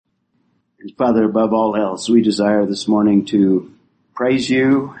And Father, above all else, we desire this morning to praise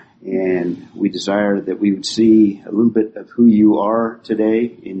you, and we desire that we would see a little bit of who you are today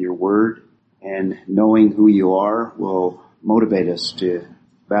in your word, and knowing who you are will motivate us to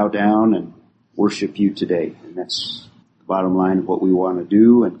bow down and worship you today. And that's the bottom line of what we want to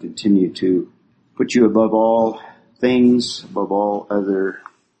do, and continue to put you above all things, above all other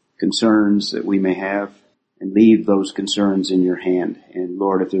concerns that we may have, and leave those concerns in your hand. And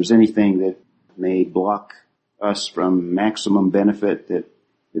Lord, if there's anything that may block us from maximum benefit, that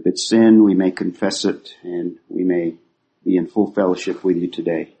if it's sin, we may confess it, and we may be in full fellowship with you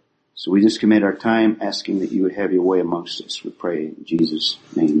today. So we just commit our time asking that you would have your way amongst us. We pray in Jesus'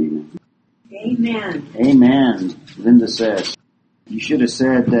 name, amen. Amen. Amen. Linda says, you should have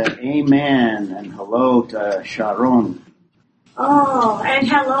said amen and hello to Sharon. Oh, and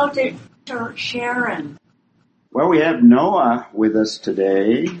hello to Sharon. Well, we have Noah with us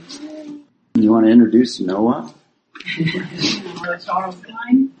today. You want to introduce Noah? Hello, Charles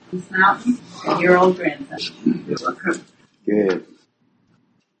Klein, East Mountain, and your old grandson. Good.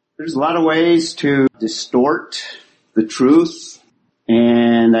 There's a lot of ways to distort the truth,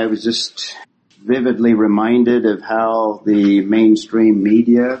 and I was just vividly reminded of how the mainstream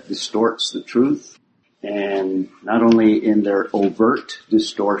media distorts the truth, and not only in their overt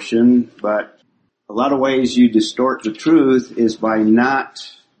distortion, but a lot of ways you distort the truth is by not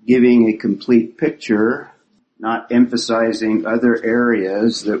giving a complete picture, not emphasizing other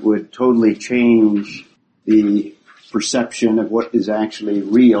areas that would totally change the perception of what is actually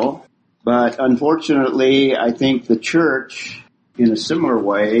real. But unfortunately, I think the church, in a similar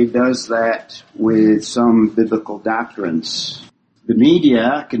way, does that with some biblical doctrines. The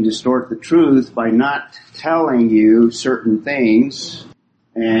media can distort the truth by not telling you certain things,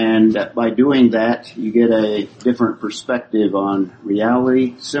 and by doing that, you get a different perspective on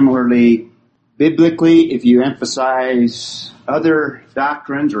reality. Similarly, biblically, if you emphasize other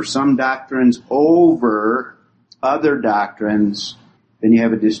doctrines or some doctrines over other doctrines, then you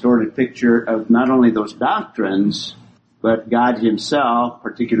have a distorted picture of not only those doctrines, but God himself,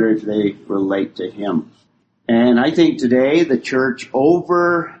 particularly if they relate to him. And I think today the church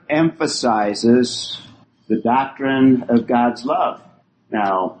overemphasizes the doctrine of God's love.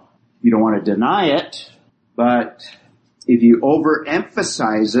 Now, you don't want to deny it, but if you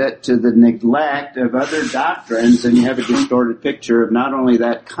overemphasize it to the neglect of other doctrines, then you have a distorted picture of not only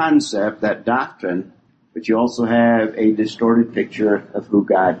that concept, that doctrine, but you also have a distorted picture of who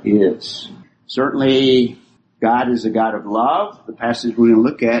God is. Certainly, God is a God of love. The passage we're going to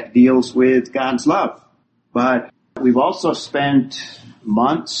look at deals with God's love. But we've also spent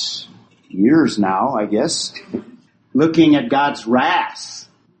months, years now, I guess, looking at God's wrath,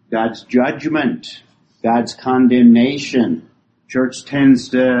 God's judgment, God's condemnation. Church tends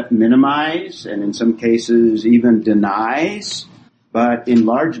to minimize, and in some cases even denies, but in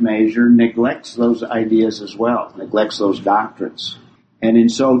large measure neglects those ideas as well, neglects those doctrines. And in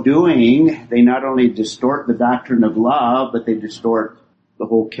so doing, they not only distort the doctrine of love, but they distort the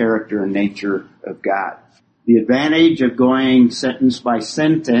whole character and nature of God. The advantage of going sentence by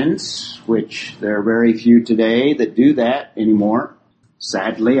sentence, which there are very few today that do that anymore,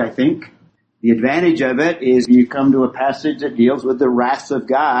 sadly, I think. The advantage of it is you come to a passage that deals with the wrath of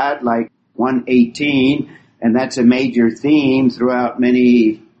God, like 1:18, and that's a major theme throughout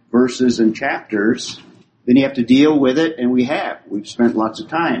many verses and chapters. Then you have to deal with it, and we've spent lots of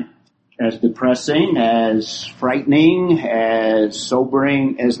time. As depressing, as frightening, as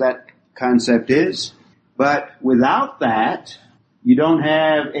sobering as that concept is. But without that, you don't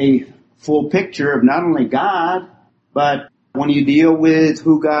have a full picture of not only God, but when you deal with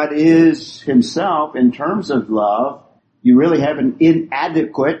who God is himself in terms of love, you really have an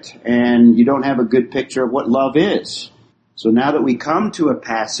inadequate, and you don't have a good picture of what love is. So now that we come to a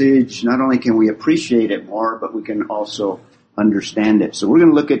passage, not only can we appreciate it more, but we can also understand it. So we're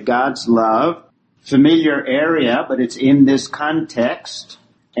going to look at God's love, familiar area, but it's in this context.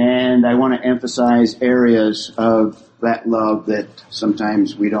 And I want to emphasize areas of that love that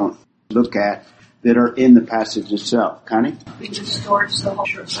sometimes we don't look at that are in the passage itself. Connie? It distorts the whole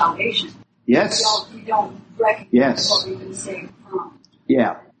picture of salvation. Yes. We don't recognize what we've been saved from.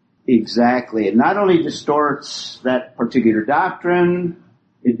 Yeah, exactly. It not only distorts that particular doctrine,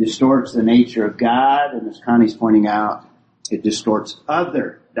 it distorts the nature of God, and as Connie's pointing out, it distorts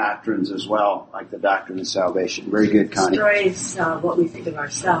other doctrines as well, like the doctrine of salvation. Very good, Connie. It destroys what we think of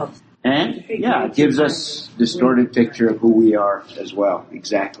ourselves. And, it gives us a distorted picture of who we are as well.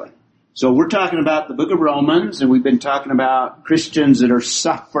 Exactly. So we're talking about the book of Romans, and we've been talking about Christians that are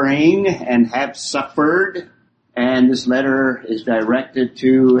suffering and have suffered And this letter is directed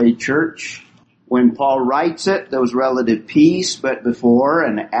to a church. When Paul writes it, there was relative peace, but before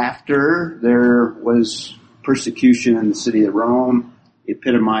and after there was persecution in the city of Rome,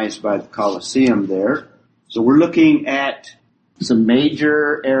 epitomized by the Colosseum there. So we're looking at some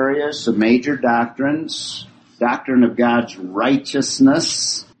major areas, some major doctrines, doctrine of God's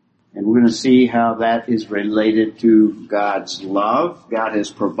righteousness, and we're going to see how that is related to God's love. God has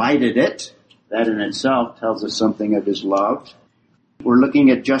provided it. That in itself tells us something of His love. We're looking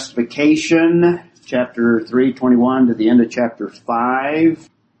at justification, chapter 3:21 to the end of chapter 5.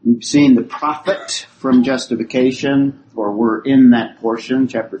 We've seen the profit from justification, or we're in that portion,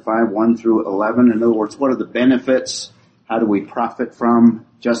 chapter 5, 1 through 11. In other words, what are the benefits? How do we profit from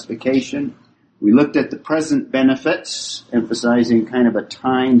justification? We looked at the present benefits, emphasizing kind of a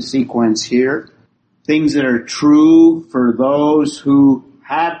time sequence here. Things that are true for those who,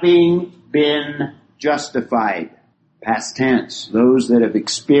 having been justified, past tense, those that have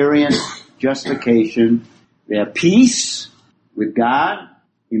experienced justification, they have peace with God,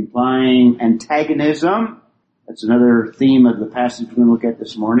 implying antagonism. That's another theme of the passage we're going to look at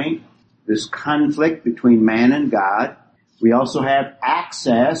this morning. This conflict between man and God. We also have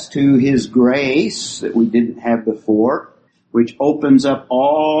access to His grace that we didn't have before, which opens up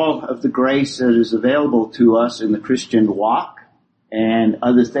all of the grace that is available to us in the Christian walk and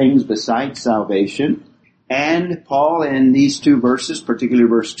other things besides salvation. And Paul, in these two verses, particularly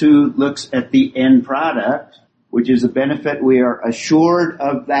verse 2, looks at the end product, which is a benefit. We are assured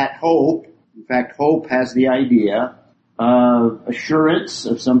of that hope. In fact, hope has the idea of assurance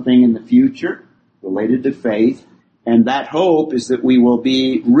of something in the future related to faith. And that hope is that we will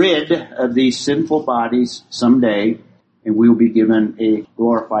be rid of these sinful bodies someday, and we will be given a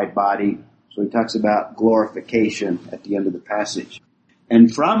glorified body. So he talks about glorification at the end of the passage.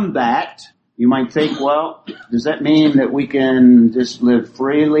 And from that, you might think, well, does that mean that we can just live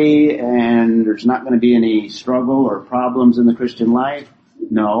freely and there's not going to be any struggle or problems in the Christian life?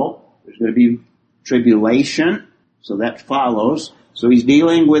 No, there's going to be tribulation, so that follows. So he's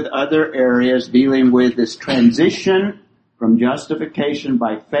dealing with other areas, dealing with this transition from justification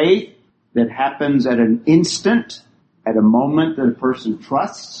by faith that happens at an instant, at a moment that a person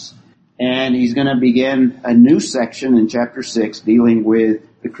trusts. And he's going to begin a new section in chapter 6 dealing with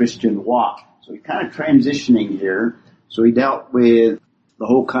the Christian walk. So he's kind of transitioning here. So he dealt with the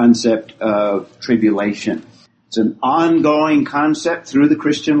whole concept of tribulation. It's an ongoing concept through the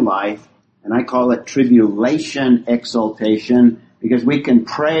Christian life, and I call it tribulation exaltation, because we can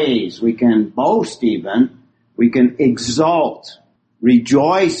praise, we can boast even, we can exalt,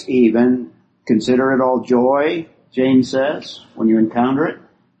 rejoice even, consider it all joy, James says, when you encounter it.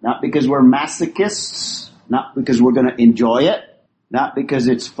 Not because we're masochists, not because we're going to enjoy it, not because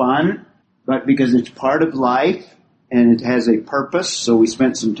it's fun, but because it's part of life and it has a purpose. So we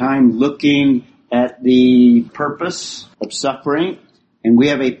spent some time looking at the purpose of suffering, and we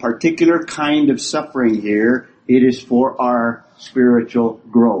have a particular kind of suffering here. It is for our spiritual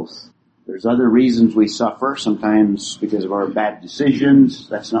growth. There's other reasons we suffer, sometimes because of our bad decisions.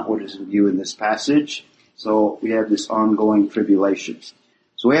 That's not what is in view in this passage. So we have this ongoing tribulation.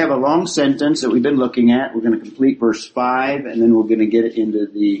 So we have a long sentence that we've been looking at. We're going to complete verse 5, and then we're going to get into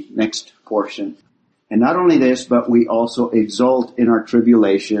the next portion. And not only this, but we also exult in our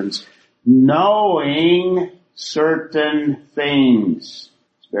tribulations, knowing certain things.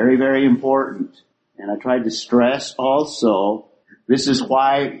 It's very, very important. And I tried to stress also, this is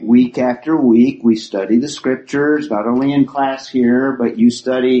why week after week we study the scriptures, not only in class here, but you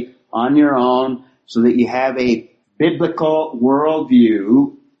study on your own so that you have a biblical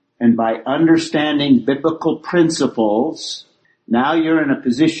worldview, and by understanding biblical principles, now you're in a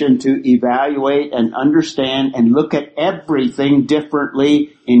position to evaluate and understand and look at everything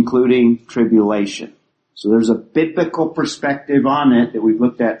differently, including tribulation. So there's a biblical perspective on it that we've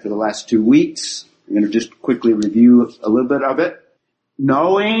looked at for the last 2 weeks. I'm going to just quickly review a little bit of it.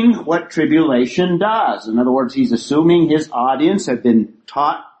 Knowing what tribulation does. In other words, he's assuming his audience have been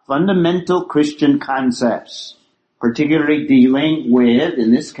taught fundamental Christian concepts, particularly dealing with,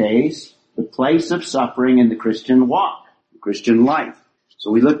 in this case, the place of suffering in the Christian walk, the Christian life. So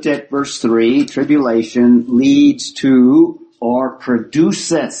we looked at verse 3, tribulation leads to or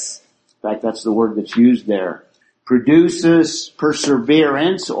produces, in fact that's the word that's used there, produces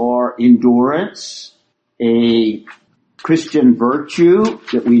perseverance or endurance, a Christian virtue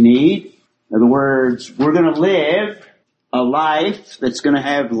that we need. In other words, we're going to live a life that's going to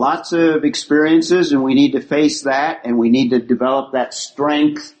have lots of experiences, and we need to face that, and we need to develop that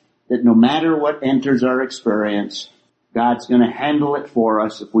strength that no matter what enters our experience, God's going to handle it for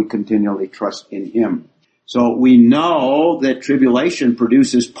us if we continually trust in Him. So we know that tribulation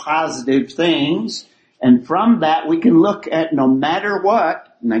produces positive things, and from that we can look at no matter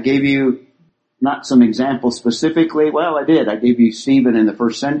what, and I gave you not some examples specifically, well I did, I gave you Stephen in the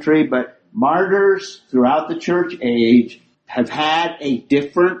first century, but martyrs throughout the church age have had a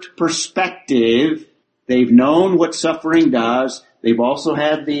different perspective. They've known what suffering does. They've also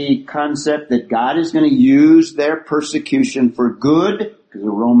had the concept that God is going to use their persecution for good, because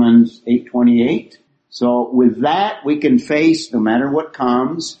of Romans 8:28. So with that, we can face no matter what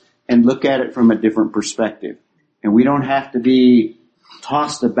comes and look at it from a different perspective. And we don't have to be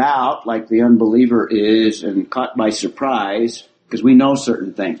tossed about like the unbeliever is and caught by surprise, because we know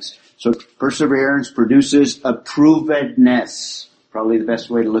certain things. So perseverance produces approvedness. Probably the best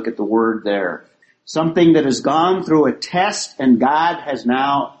way to look at the word there. Something that has gone through a test and God has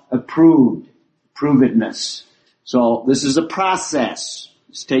now approved. Approvedness. So this is a process.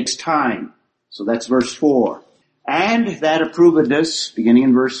 This takes time. So that's verse 4. And that approvedness, beginning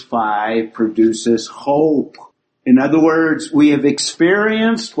in verse 5, produces hope. In other words, we have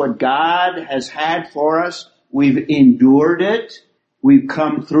experienced what God has had for us. We've endured it. We've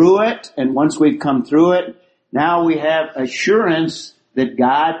come through it. And once we've come through it, now we have assurance that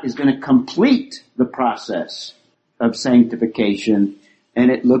God is going to complete the process of sanctification.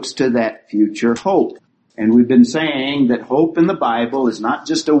 And it looks to that future hope. And we've been saying that hope in the Bible is not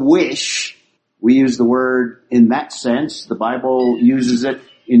just a wish. We use the word in that sense. The Bible uses it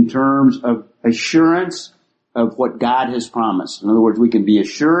in terms of assurance of what God has promised. In other words, we can be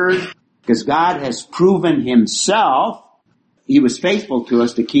assured because God has proven himself. He was faithful to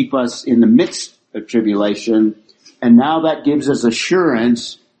us to keep us in the midst of tribulation. And now that gives us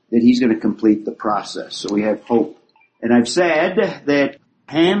assurance that he's going to complete the process. So we have hope. And I've said that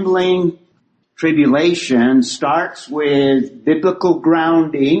handling tribulation starts with biblical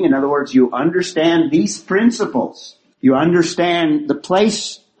grounding. In other words, you understand these principles. You understand the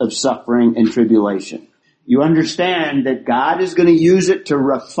place of suffering and tribulation. You understand that God is going to use it to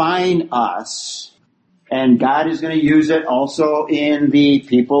refine us. And God is going to use it also in the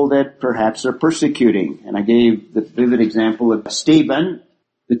people that perhaps are persecuting. And I gave the vivid example of Stephen.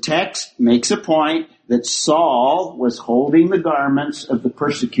 The text makes a point that Saul was holding the garments of the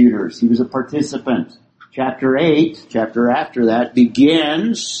persecutors. He was a participant. Chapter 8, chapter after that,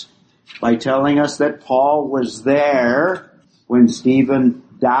 begins by telling us that Paul was there when Stephen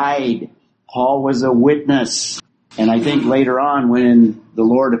died. Paul was a witness. And I think later on when the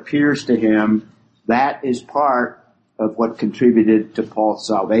Lord appears to him, that is part of what contributed to Paul's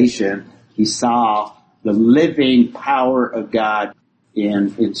salvation. He saw the living power of God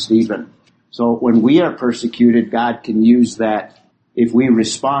in Stephen. So when we are persecuted, God can use that if we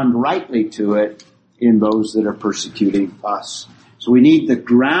respond rightly to it in those that are persecuting us. So we need the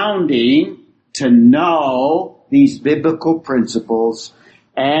grounding to know these biblical principles.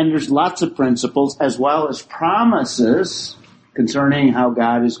 And there's lots of principles as well as promises concerning how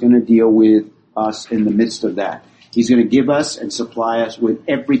God is going to deal with us in the midst of that. He's going to give us and supply us with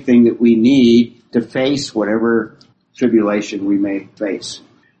everything that we need to face whatever tribulation we may face.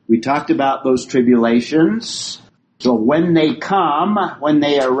 We talked about those tribulations. So when they come, when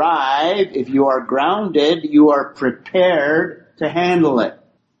they arrive, if you are grounded, you are prepared to handle it.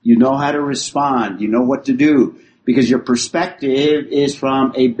 You know how to respond. You know what to do. Because your perspective is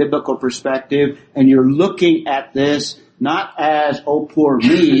from a biblical perspective, and you're looking at this not as, oh, poor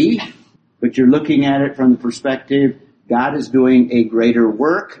me, but you're looking at it from the perspective, God is doing a greater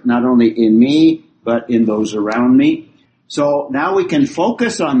work, not only in me, but in those around me. So now we can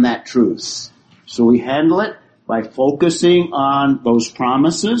focus on that truth. So we handle it by focusing on those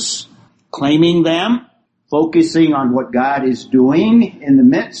promises, claiming them, focusing on what God is doing in the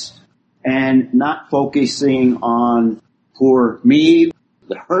midst, and not focusing on poor me,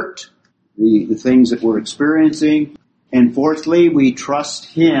 the hurt, the things that we're experiencing. And fourthly, we trust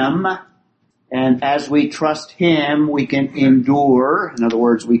him. And as we trust him, we can endure. In other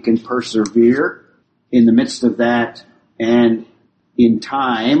words, we can persevere in the midst of that. And in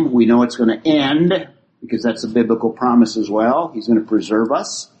time, we know it's going to end because that's a biblical promise as well. He's going to preserve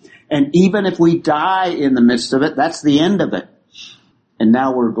us. And even if we die in the midst of it, that's the end of it. And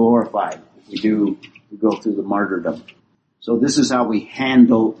now we're glorified. We go through the martyrdom. So this is how we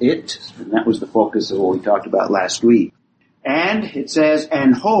handle it. And that was the focus of what we talked about last week. And it says,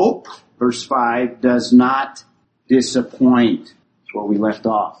 and hope, verse 5, does not disappoint. That's where we left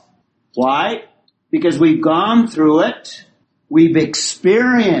off. Why? Because we've gone through it. We've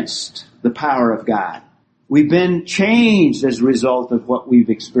experienced the power of God. We've been changed as a result of what we've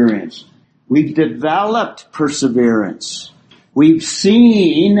experienced. We've developed perseverance. We've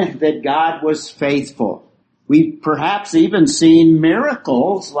seen that God was faithful. We've perhaps even seen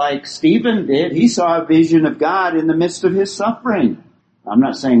miracles like Stephen did. He saw a vision of God in the midst of his suffering. I'm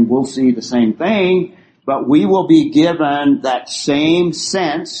not saying we'll see the same thing, but we will be given that same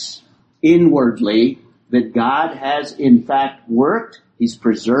sense inwardly that God has in fact worked. He's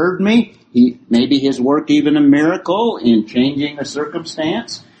preserved me. Maybe his work even a miracle in changing a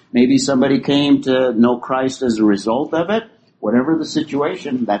circumstance. Maybe somebody came to know Christ as a result of it. Whatever the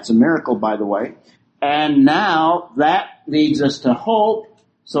situation, that's a miracle, by the way. And now that leads us to hope.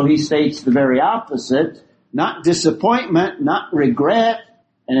 So he states the very opposite. Not disappointment, not regret.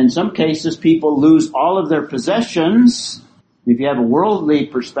 And in some cases, people lose all of their possessions. If you have a worldly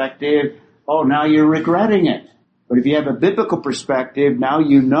perspective, oh, now you're regretting it. But if you have a biblical perspective, now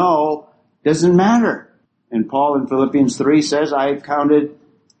you know, doesn't matter. And Paul in Philippians 3 says, I've counted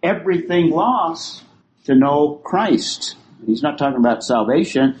everything lost to know Christ. He's not talking about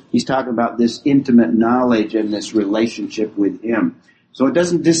salvation. He's talking about this intimate knowledge and this relationship with him. So it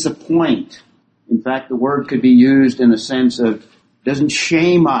doesn't disappoint. In fact, the word could be used in a sense of doesn't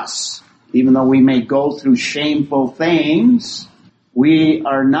shame us. Even though we may go through shameful things, we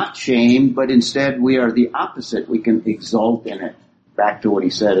are not shamed, but instead we are the opposite. We can exult in it. Back to what he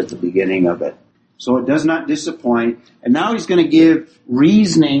said at the beginning of it. So it does not disappoint. And now he's going to give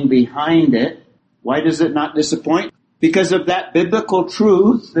reasoning behind it. Why does it not disappoint? Because of that biblical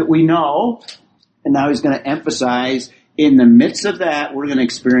truth that we know. And now he's going to emphasize in the midst of that, we're going to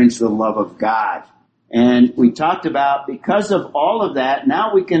experience the love of God. And we talked about because of all of that,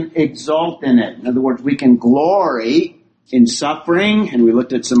 now we can exult in it. In other words, we can glory in suffering. And we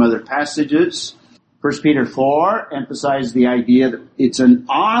looked at some other passages. 1 Peter 4 emphasized the idea that it's an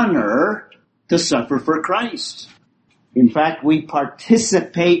honor to suffer for Christ. In fact, we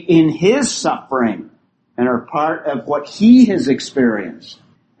participate in his suffering and are part of what he has experienced.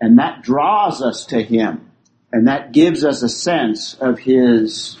 And that draws us to him. And that gives us a sense of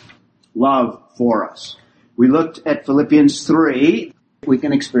his love for us. We looked at Philippians 3. We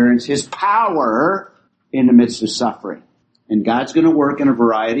can experience his power in the midst of suffering. And God's going to work in a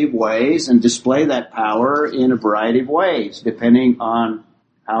variety of ways and display that power in a variety of ways, depending on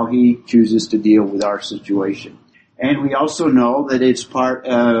how he chooses to deal with our situation. And we also know that it's part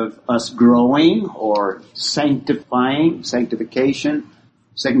of us growing or sanctification.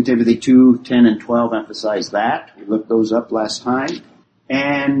 2 Timothy 2, 10 and 12 emphasize that. We looked those up last time.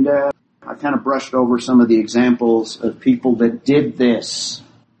 And I kind of brushed over some of the examples of people that did this,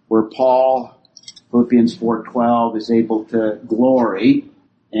 where Paul, Philippians 4:12, is able to glory.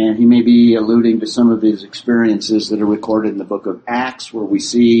 And he may be alluding to some of his experiences that are recorded in the book of Acts, where we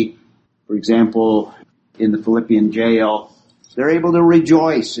see, for example, in the Philippian jail, they're able to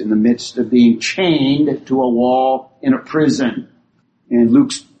rejoice in the midst of being chained to a wall in a prison. And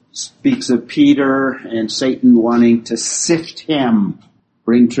Luke speaks of Peter and Satan wanting to sift him,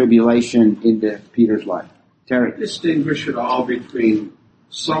 bring tribulation into Peter's life. Terry. Distinguish at all between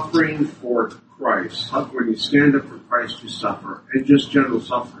suffering for Christ, when you stand up for Christ, you suffer, and just general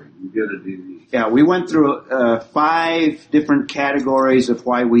suffering. You get a disease. Yeah, we went through 5 different categories of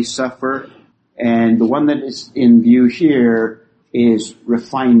why we suffer. And the one that is in view here is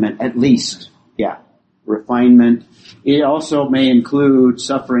refinement, at least. Yeah, refinement. It also may include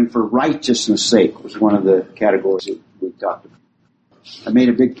suffering for righteousness' sake, was one of the categories that we talked about. I made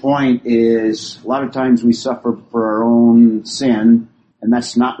a big point is a lot of times we suffer for our own sin, and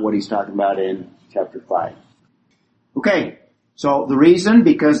that's not what he's talking about in chapter 5. Okay, so the reason,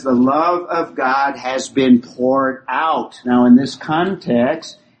 because the love of God has been poured out. Now in this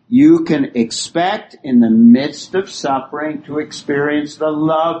context, you can expect in the midst of suffering to experience the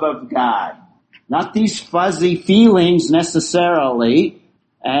love of God. Not these fuzzy feelings necessarily.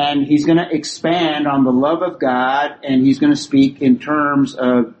 And he's going to expand on the love of God, and he's going to speak in terms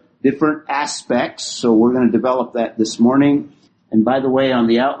of different aspects. So we're going to develop that this morning. And by the way, on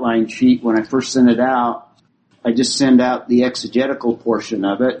the outline sheet, when I first sent it out, I just send out the exegetical portion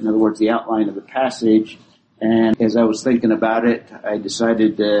of it. In other words, the outline of the passage. And as I was thinking about it, I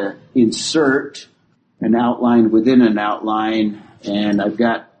decided to insert an outline within an outline. And I've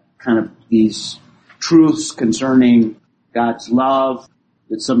got kind of these truths concerning God's love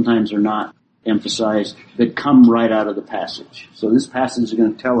that sometimes are not emphasized, that come right out of the passage. So this passage is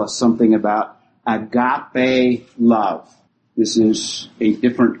going to tell us something about agape love. This is a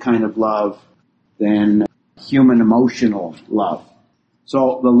different kind of love than human emotional love.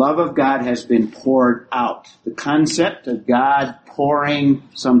 So the love of God has been poured out. The concept of God pouring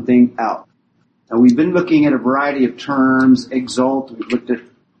something out. Now we've been looking at a variety of terms. Exult, we've looked at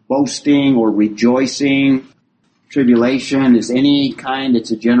boasting or rejoicing. Tribulation is any kind,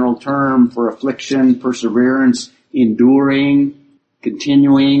 it's a general term for affliction, perseverance, enduring,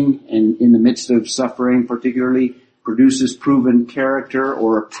 continuing, and in the midst of suffering particularly, produces proven character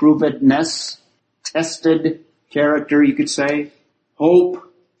or approvedness, tested character, you could say, hope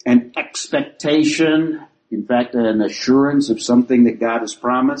and expectation, in fact, an assurance of something that God has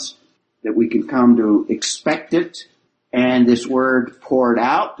promised, that we can come to expect it. And this word poured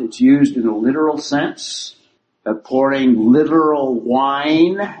out, it's used in a literal sense, of pouring literal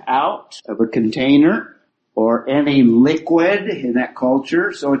wine out of a container or any liquid in that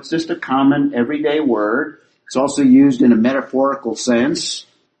culture. So it's just a common everyday word. It's also used in a metaphorical sense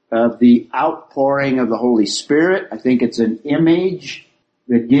of the outpouring of the Holy Spirit. I think it's an image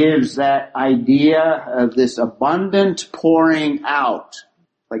that gives that idea of this abundant pouring out.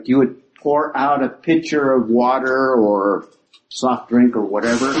 Like you would pour out a pitcher of water or soft drink or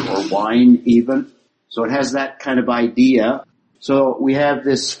whatever, or wine even. So it has that kind of idea. So we have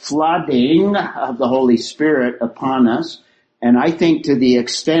this flooding of the Holy Spirit upon us. And I think to the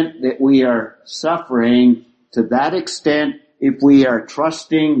extent that we are suffering, to that extent, if we are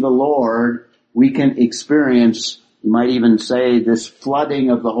trusting the Lord, we can experience, you might even say, this flooding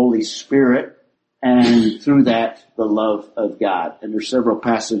of the Holy Spirit, and through that, the love of God. And there's several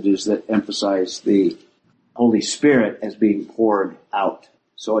passages that emphasize the Holy Spirit as being poured out.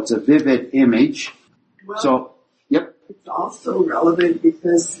 So it's a vivid image. Well, Yep. it's also relevant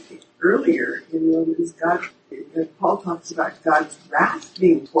because earlier in Romans, Paul talks about God's wrath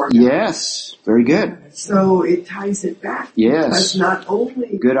being poured out. Yes. Very good. So it ties it back. Yes. Because not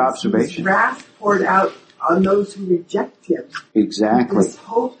only Good is observation. his wrath poured out on those who reject him, Exactly. his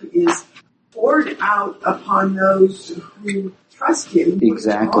hope is poured out upon those who trust him,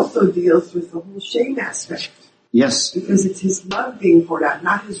 Exactly. which also deals with the whole shame aspect. Yes. Because it's his love being poured out,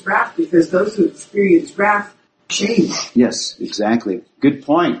 not his wrath, because those who experience wrath, shame. Yes, exactly. Good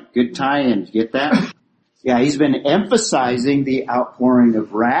point. Good tie-in. Get that? Yeah, he's been emphasizing the outpouring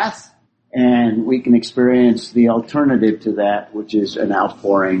of wrath, and we can experience the alternative to that, which is an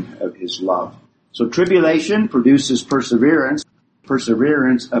outpouring of his love. So tribulation produces perseverance.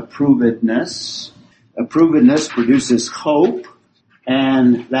 Perseverance, approvedness. Approvedness produces hope.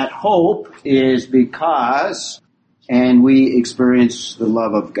 And that hope is because, and we experience the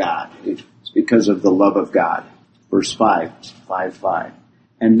love of God. It's because of the love of God. Verse 5.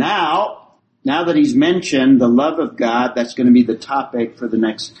 And now that he's mentioned the love of God, that's going to be the topic for the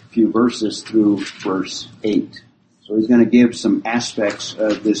next few verses through verse 8. So he's going to give some aspects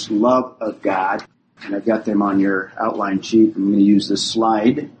of this love of God. And I've got them on your outline sheet. I'm going to use this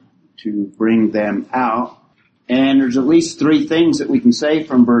slide to bring them out. And there's at least three things that we can say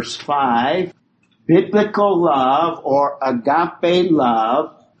from verse 5. Biblical love, or agape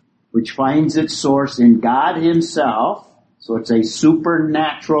love, which finds its source in God himself. So it's a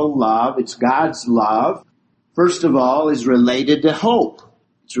supernatural love. It's God's love. First of all, is related to hope.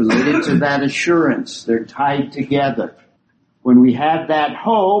 It's related to that assurance. They're tied together. When we have that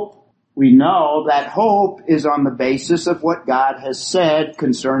hope, we know that hope is on the basis of what God has said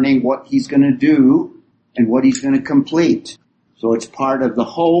concerning what he's going to do and what he's going to complete. So it's part of the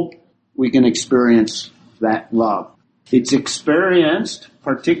hope we can experience that love. It's experienced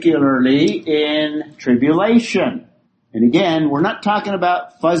particularly in tribulation. And again, we're not talking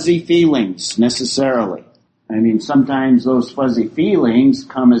about fuzzy feelings necessarily. I mean, sometimes those fuzzy feelings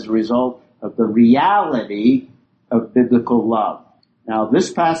come as a result of the reality of biblical love. Now,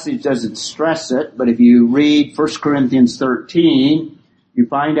 this passage doesn't stress it, but if you read 1 Corinthians 13, you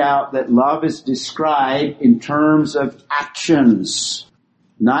find out that love is described in terms of actions,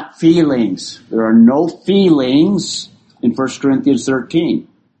 not feelings. There are no feelings in 1 Corinthians 13.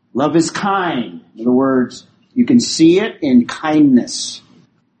 Love is kind. In other words, you can see it in kindness.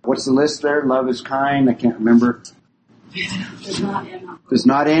 What's the list there? Love is kind. I can't remember. Does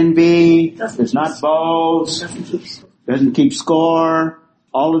not envy. Does not boast. Doesn't keep score.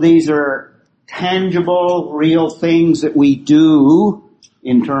 All of these are tangible, real things that we do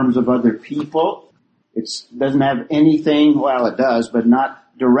in terms of other people. It doesn't have anything, well, it does, but not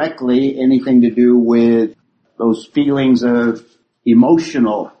directly anything to do with those feelings of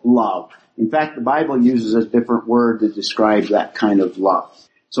emotional love. In fact, the Bible uses a different word to describe that kind of love.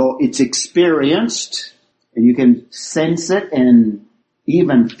 So it's experienced, and you can sense it and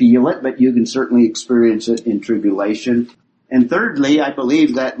even feel it, but you can certainly experience it in tribulation. And thirdly, I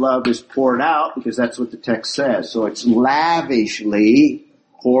believe that love is poured out because that's what the text says. So it's lavishly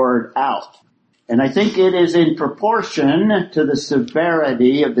poured out. And I think it is in proportion to the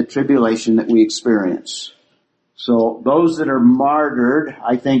severity of the tribulation that we experience. So those that are martyred,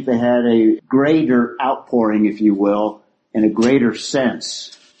 I think they had a greater outpouring, if you will, and a greater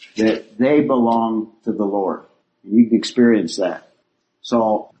sense that they belong to the Lord. And you can experience that.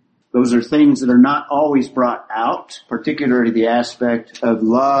 So those are things that are not always brought out, particularly the aspect of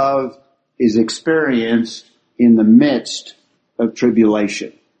love is experienced in the midst of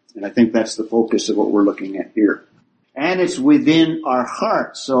tribulation. And I think that's the focus of what we're looking at here. And it's within our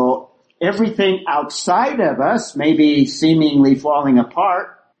hearts. So everything outside of us may be seemingly falling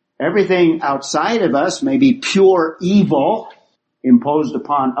apart. Everything outside of us may be pure evil imposed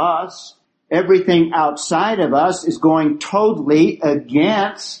upon us. Everything outside of us is going totally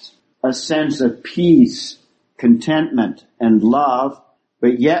against a sense of peace, contentment, and love.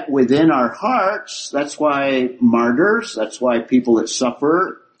 But yet within our hearts, that's why martyrs, that's why people that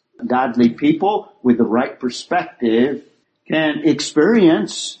suffer, godly people with the right perspective can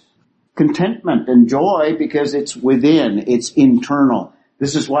experience contentment and joy because it's within, it's internal.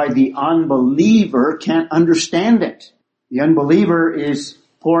 This is why the unbeliever can't understand it. The unbeliever is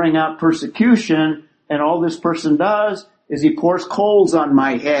pouring out persecution, and all this person does is he pours coals on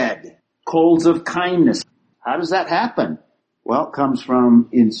my head, coals of kindness. How does that happen? Well, it comes from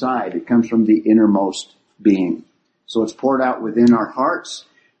inside. It comes from the innermost being. So it's poured out within our hearts,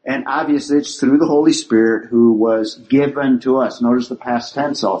 and obviously it's through the Holy Spirit who was given to us. Notice the past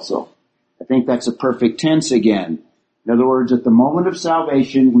tense also. I think that's a perfect tense again. In other words, at the moment of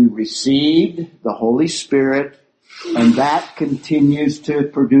salvation, we received the Holy Spirit, and that continues to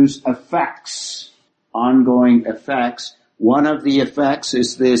produce effects, ongoing effects. One of the effects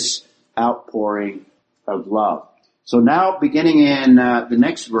is this outpouring of love. So now, beginning in the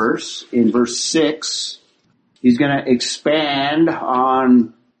next verse, in verse 6, he's going to expand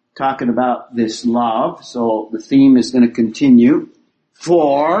on talking about this love. So the theme is going to continue.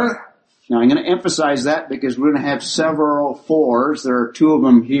 Now I'm going to emphasize that because we're going to have several fours. There are two of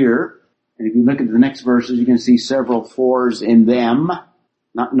them here. And if you look at the next verses, you can see several fours in them.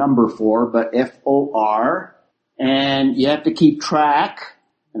 Not number 4, but F-O-R. And you have to keep track.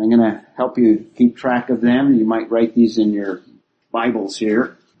 And I'm going to help you keep track of them. You might write these in your Bibles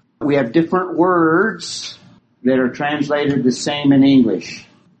here. We have different words that are translated the same in English.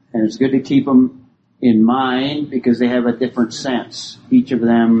 And it's good to keep them in mind because they have a different sense. Each of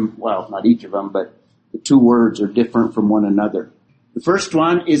them, well, not each of them, but the two words are different from one another. The first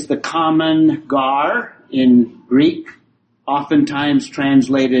one is the common gar in Greek, oftentimes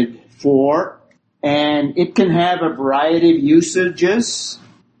translated for, and it can have a variety of usages.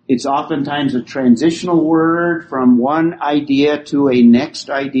 It's oftentimes a transitional word from one idea to a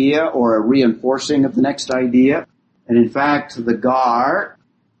next idea or a reinforcing of the next idea. And in fact, the gar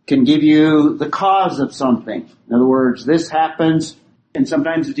can give you the cause of something. In other words, this happens, and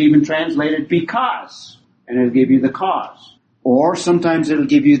sometimes it's even translated because, and it'll give you the cause. Or sometimes it'll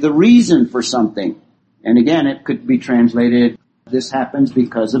give you the reason for something. And again, it could be translated, this happens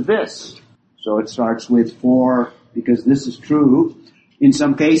because of this. So it starts with for, because this is true. In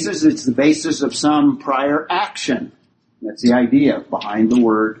some cases, it's the basis of some prior action. That's the idea behind the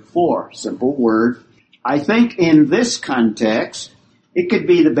word for, simple word. I think in this context, it could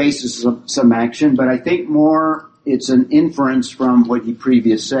be the basis of some action, but I think more it's an inference from what he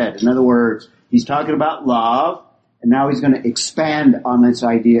previously said. In other words, he's talking about love, and now he's going to expand on this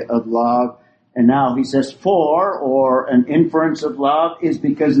idea of love. And now he says for, or an inference of love, is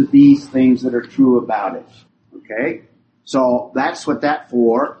because of these things that are true about it. Okay? So that's what that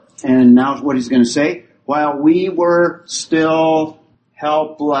for. And now what he's going to say, while we were still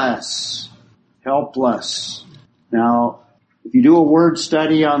helpless. Now, if you do a word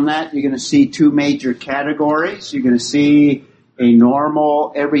study on that, you're going to see two major categories. You're going to see a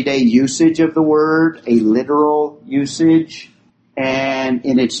normal, everyday usage of the word, a literal usage, and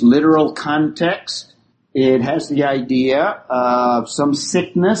in its literal context, it has the idea of some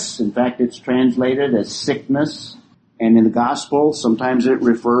sickness. In fact, it's translated as sickness. And in the gospel, sometimes it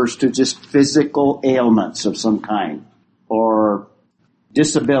refers to just physical ailments of some kind, or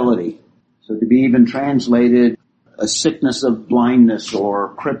disability. So it could be even translated a sickness of blindness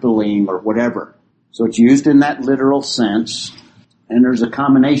or crippling or whatever. So it's used in that literal sense. And there's a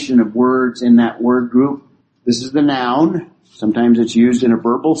combination of words in that word group. This is the noun. Sometimes it's used in a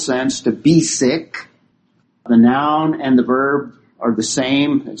verbal sense to be sick. The noun and the verb are the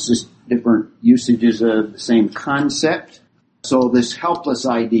same. It's just different usages of the same concept. So this helpless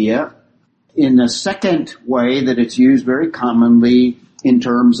idea, in the second way that it's used very commonly in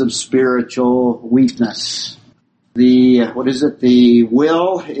terms of spiritual weakness. The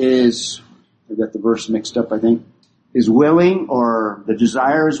will is, I've got the verse mixed up, I think. is willing, or the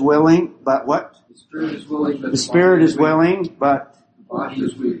desire is willing, but what? The spirit is willing, but the spirit is willing, but the body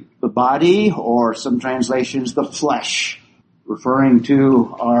is weak. the body, or some translations, the flesh, referring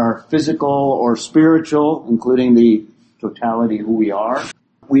to our physical or spiritual, including the totality of who we are.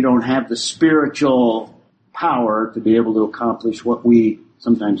 We don't have the spiritual power to be able to accomplish what we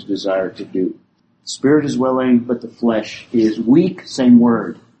sometimes desire to do. Spirit is willing, but the flesh is weak, same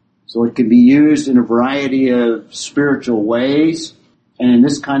word. So it can be used in a variety of spiritual ways. And in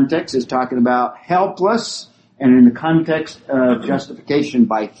this context, it's talking about helpless. And in the context of justification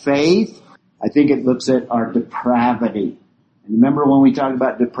by faith, I think it looks at our depravity. And remember when we talk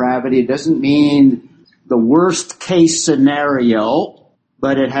about depravity, it doesn't mean the worst case scenario,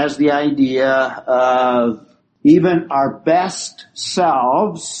 but it has the idea of even our best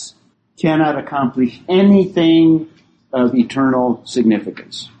selves cannot accomplish anything of eternal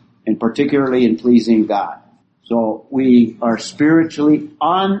significance, and particularly in pleasing God. So we are spiritually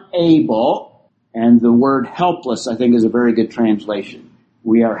unable, and the word helpless, I think, is a very good translation.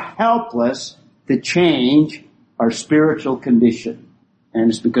 We are helpless to change our spiritual condition,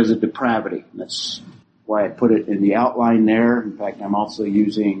 and it's because of depravity. That's why I put it in the outline there. In fact, I'm also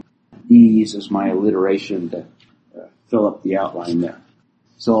using these as my alliteration to fill up the outline there.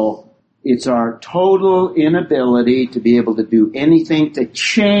 So it's our total inability to be able to do anything to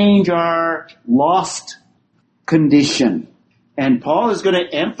change our lost condition. And Paul is going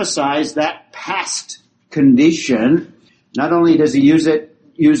to emphasize that past condition. Not only does he use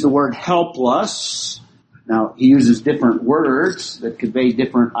the word helpless. Now, he uses different words that convey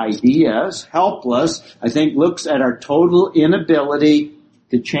different ideas. Helpless, I think, looks at our total inability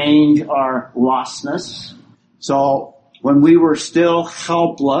to change our lostness. So, when we were still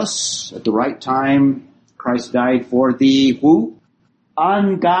helpless, at the right time, Christ died for the who?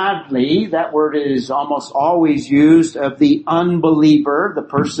 Ungodly. That word is almost always used of the unbeliever, the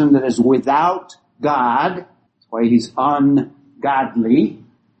person that is without God. That's why he's ungodly,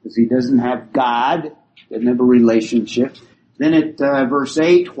 because he doesn't have God, doesn't have a relationship. Then at verse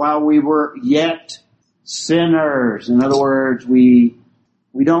 8, while we were yet sinners. In other words, we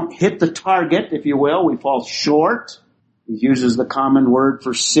don't hit the target, if you will. We fall short. He uses the common word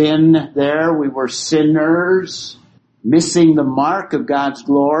for sin there. We were sinners, missing the mark of God's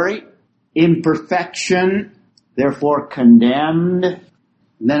glory, imperfection, therefore condemned.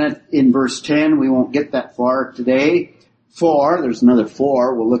 And then in verse 10, we won't get that far today. For, there's another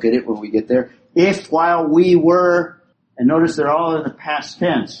for, we'll look at it when we get there. If while we were, and notice they're all in the past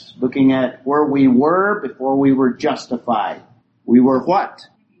tense, looking at where we were before we were justified. We were what?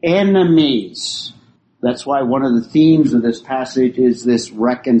 Enemies. That's why one of the themes of this passage is this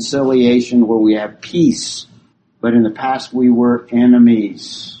reconciliation where we have peace. But in the past we were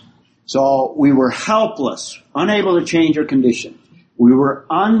enemies. So we were helpless, unable to change our condition. We were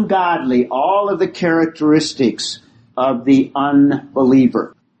ungodly, all of the characteristics of the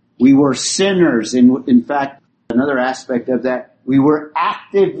unbeliever. We were sinners. In fact, another aspect of that, we were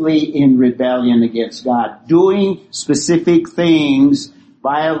actively in rebellion against God, doing specific things,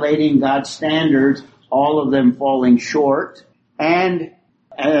 violating God's standards, all of them falling short. And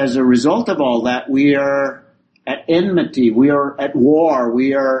as a result of all that, we are at enmity, we are at war,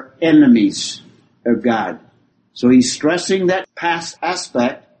 we are enemies of God. So he's stressing that past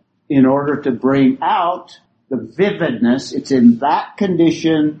aspect in order to bring out the vividness. It's in that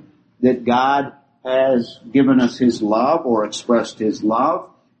condition that God has given us his love or expressed his love.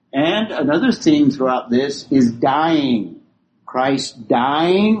 And another theme throughout this is dying. Christ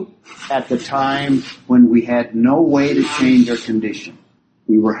dying at the time when we had no way to change our condition.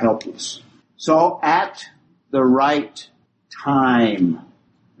 We were helpless. So at the right time.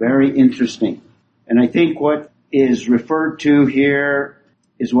 Very interesting. And I think what is referred to here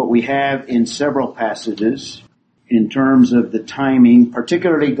is what we have in several passages in terms of the timing,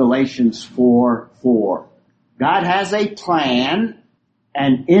 particularly Galatians 4:4. God has a plan,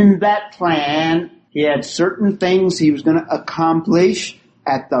 and in that plan, he had certain things he was going to accomplish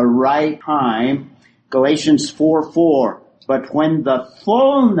at the right time. Galatians 4:4. But when the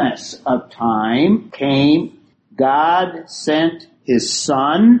fullness of time came, God sent his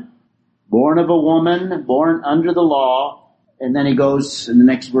Son, born of a woman, born under the law. And then he goes in the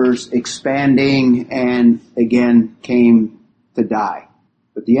next verse, expanding, and again came to die.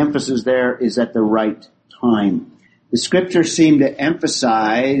 But the emphasis there is at the right time. The scriptures seem to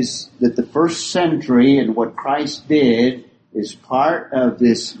emphasize that the first century and what Christ did is part of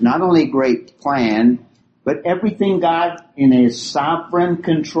this not only great plan, but everything God in his sovereign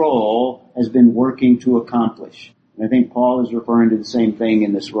control has been working to accomplish. And I think Paul is referring to the same thing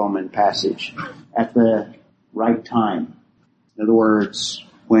in this Roman passage. At the right time. In other words,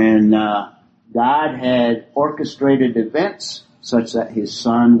 when God had orchestrated events such that his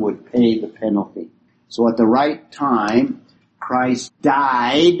Son would pay the penalty. So at the right time, Christ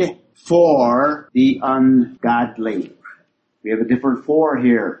died for the ungodly. We have a different for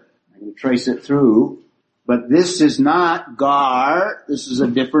here. I can trace it through. But this is not gar. This is a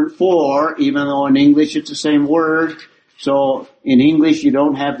different for, even though in English it's the same word. So in English you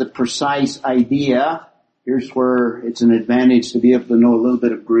don't have the precise idea. Here's where it's an advantage to be able to know a little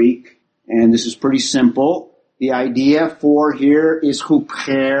bit of Greek. And this is pretty simple. The idea for here is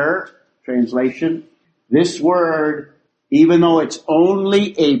huper, translation. This word, even though it's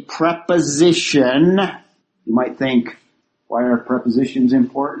only a preposition, you might think, why are prepositions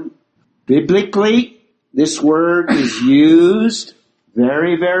important? Biblically, this word is used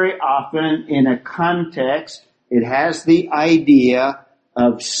very, very often in a context. It has the idea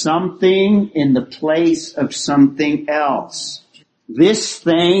of something in the place of something else. This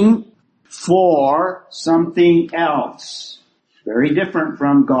thing for something else. Very different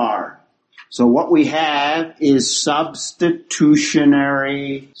from gar. So what we have is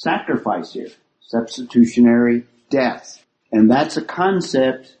substitutionary sacrifice here. Substitutionary death. And that's a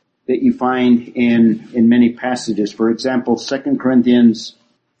concept that you find in many passages. For example, 2 Corinthians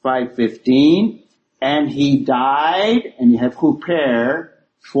 5:15, and he died, and you have huper,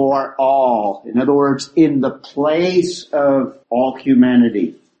 for all. In other words, in the place of all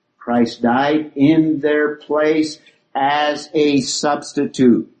humanity. Christ died in their place as a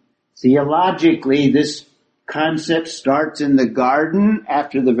substitute. Theologically, this concept starts in the garden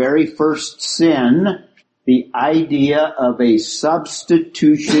after the very first sin, the idea of a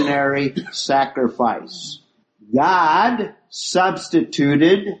substitutionary sacrifice. God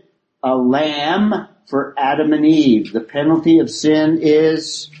substituted a lamb for Adam and Eve. The penalty of sin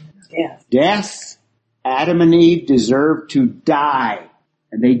is death. Adam and Eve deserved to die.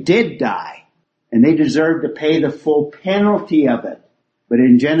 And they did die. And they deserved to pay the full penalty of it. But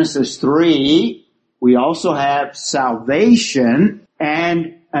in Genesis 3, we also have salvation,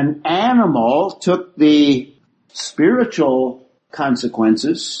 and an animal took the spiritual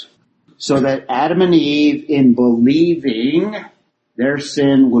consequences so that Adam and Eve, in believing, their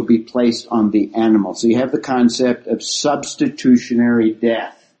sin would be placed on the animal. So you have the concept of substitutionary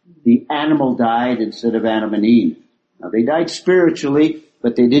death. The animal died instead of Adam and Eve. Now they died spiritually,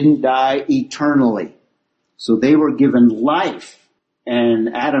 but they didn't die eternally. So they were given life.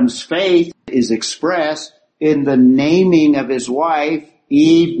 And Adam's faith is expressed in the naming of his wife.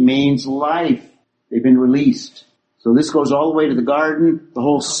 Eve means life. They've been released. So this goes all the way to the garden. The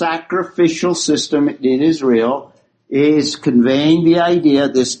whole sacrificial system in Israel is conveying the idea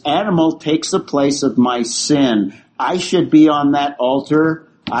this animal takes the place of my sin. I should be on that altar.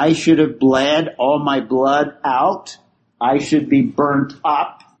 I should have bled all my blood out. I should be burnt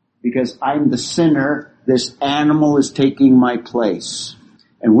up because I'm the sinner. This animal is taking my place.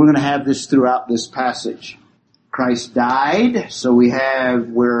 And we're going to have this throughout this passage. Christ died, so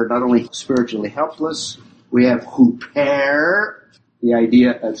we're not only spiritually helpless, we have huper, the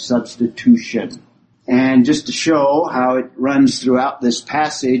idea of substitution. And just to show how it runs throughout this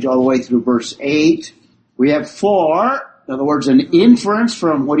passage, all the way through verse 8, we have for, in other words, an inference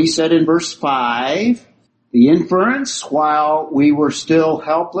from what he said in verse 5. The inference, while we were still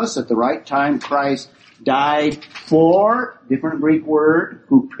helpless, at the right time Christ died for, different Greek word,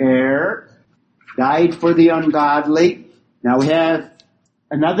 huper, died for the ungodly. Now we have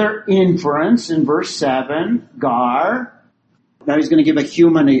another inference in verse 7, gar. Now he's going to give a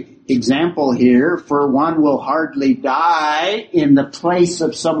human example here. For one will hardly die in the place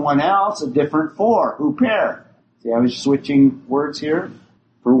of someone else, a different for, huper. See, I was switching words here.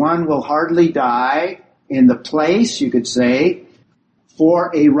 For one will hardly die in the place, you could say,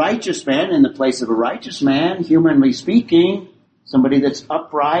 for a righteous man, in the place of a righteous man, humanly speaking, somebody that's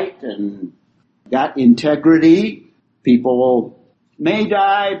upright and got integrity. People may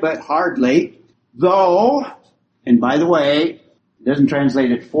die, but hardly. Though, and by the way, it doesn't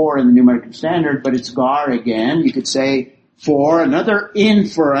translate it for in the New American Standard, but it's gar again. You could say for another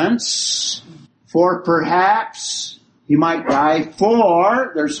inference, for perhaps he might die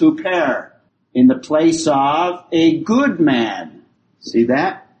for, there's huper, in the place of a good man. See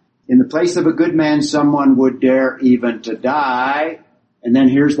that? In the place of a good man, someone would dare even to die. And then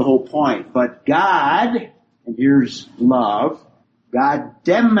here's the whole point. But God, and here's love, God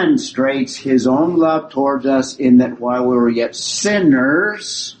demonstrates his own love towards us in that while we were yet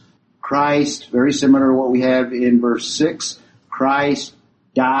sinners, Christ, very similar to what we have in verse 6, Christ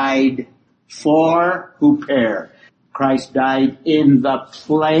died for huper. Christ died in the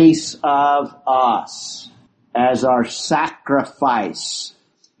place of us. as our sacrifice.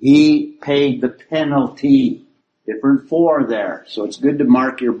 He paid the penalty. Different for there. So it's good to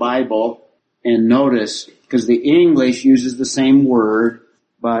mark your Bible and notice, because the English uses the same word,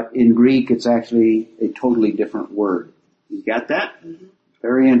 but in Greek it's actually a totally different word. You got that? Mm-hmm.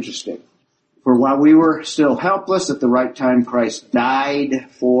 Very interesting. For while we were still helpless, at the right time Christ died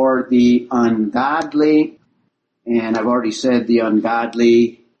for the ungodly. And I've already said the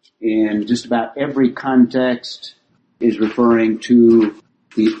ungodly in just about every context is referring to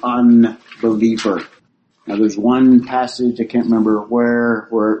the unbeliever. Now there's one passage, I can't remember where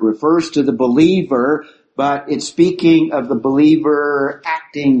it refers to the believer, but it's speaking of the believer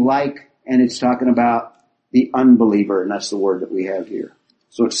acting like, and it's talking about the unbeliever, and that's the word that we have here.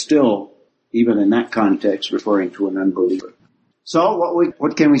 So it's still, even in that context, referring to an unbeliever. So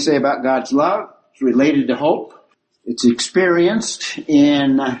what can we say about God's love? It's related to hope. It's experienced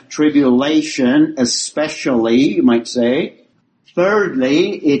in tribulation, especially, you might say.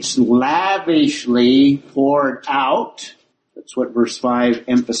 Thirdly, it's lavishly poured out. That's what verse 5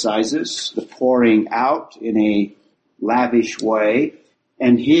 emphasizes, the pouring out in a lavish way.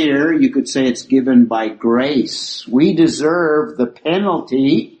 And here you could say it's given by grace. We deserve the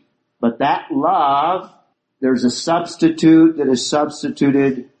penalty, but that love, there's a substitute that is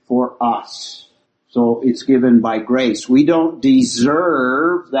substituted for us. So it's given by grace. We don't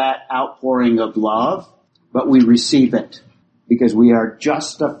deserve that outpouring of love, but we receive it because we are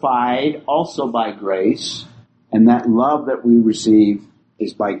justified also by grace, and that love that we receive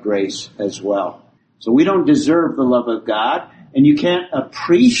is by grace as well. So we don't deserve the love of God, and you can't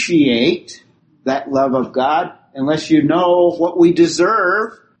appreciate that love of God unless you know what we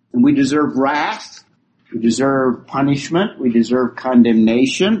deserve. And we deserve wrath, we deserve punishment, we deserve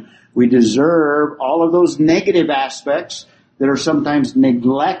condemnation, we deserve all of those negative aspects that are sometimes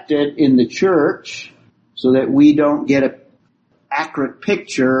neglected in the church so that we don't get an accurate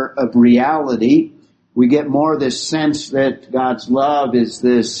picture of reality. We get more this sense that God's love is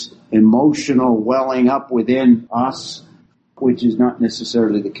this emotional welling up within us, which is not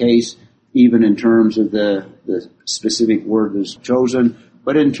necessarily the case, even in terms of the specific word that's chosen,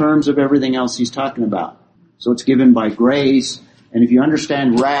 but in terms of everything else he's talking about. So it's given by grace, and if you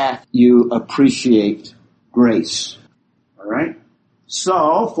understand wrath, you appreciate grace. All right?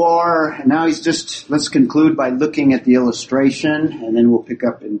 So now let's conclude by looking at the illustration, and then we'll pick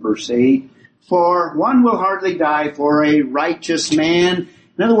up in verse 8. For one will hardly die for a righteous man.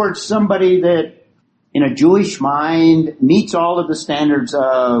 In other words, somebody that in a Jewish mind meets all of the standards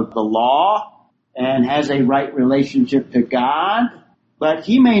of the law and has a right relationship to God, but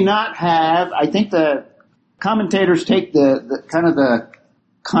he may not have, I think the commentators take the kind of the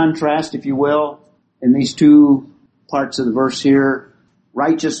contrast, if you will, in these two parts of the verse here,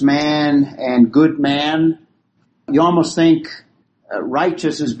 righteous man and good man. You almost think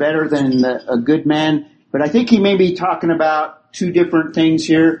righteous is better than a good man, but I think he may be talking about two different things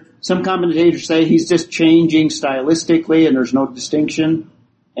here. Some commentators say he's just changing stylistically and there's no distinction.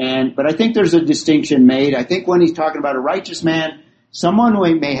 But I think there's a distinction made. I think when he's talking about a righteous man, someone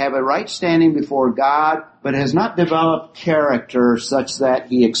who may have a right standing before God, but has not developed character such that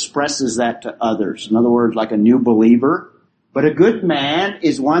he expresses that to others. In other words, like a new believer. But a good man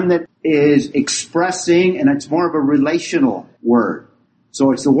is one that is expressing, and it's more of a relational word.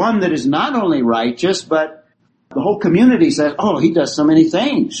 So it's the one that is not only righteous, but the whole community says, oh, he does so many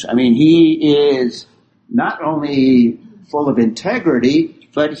things. I mean, he is not only full of integrity,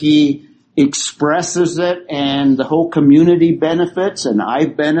 but he expresses it, and the whole community benefits, and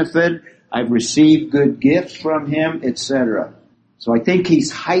I've benefited. I've received good gifts from him, etc. So I think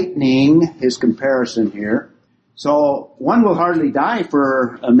he's heightening his comparison here. So one will hardly die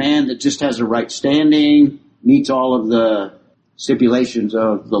for a man that just has a right standing, meets all of the stipulations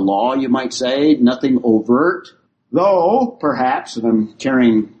of the law, you might say, nothing overt. Though, perhaps, and I'm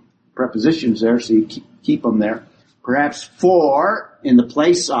carrying prepositions there, so you keep them there, perhaps for, in the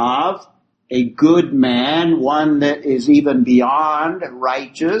place of, a good man, one that is even beyond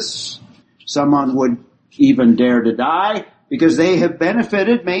righteous. Someone would even dare to die because they have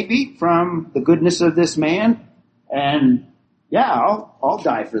benefited maybe from the goodness of this man. And yeah, I'll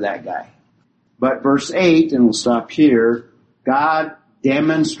die for that guy. But verse 8, and we'll stop here, God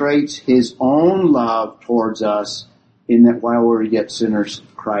demonstrates his own love towards us in that while we were yet sinners,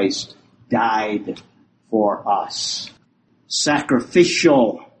 Christ died for us.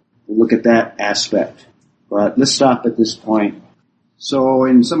 Sacrificial. We'll look at that aspect. But let's stop at this point. So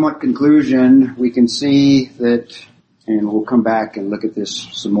in somewhat conclusion, we can see that, and we'll come back and look at this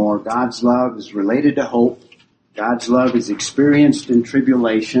some more, God's love is related to hope. God's love is experienced in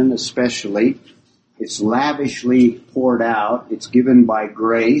tribulation especially. It's lavishly poured out. It's given by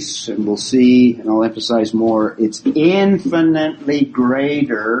grace, and we'll see, and I'll emphasize more, it's infinitely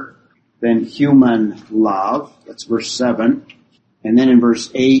greater than human love. That's verse 7. And then in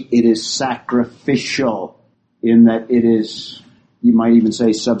verse 8, it is sacrificial, in that it is, you might even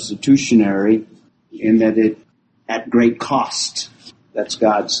say substitutionary, in that it, at great cost. That's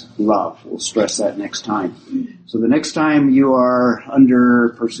God's love. We'll stress that next time. So the next time you are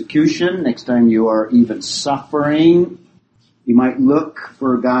under persecution, next time you are even suffering, you might look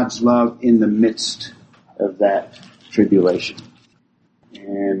for God's love in the midst of that tribulation.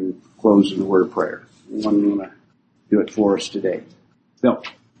 And close in a word of prayer. Anyone want to do it for us today? Bill.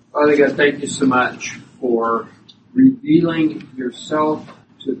 Father God, thank you so much for revealing yourself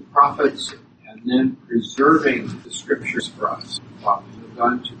to the prophets and then preserving the scriptures for us. Father, you've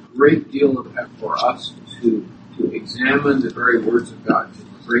gone to a great deal of effort for us to examine the very words of God.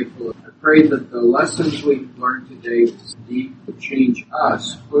 We're grateful. I pray that the lessons we've learned today will change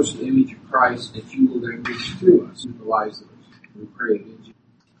us close to the image of Christ, that you will then reach through us in the lives of us. We pray it in Jesus' name.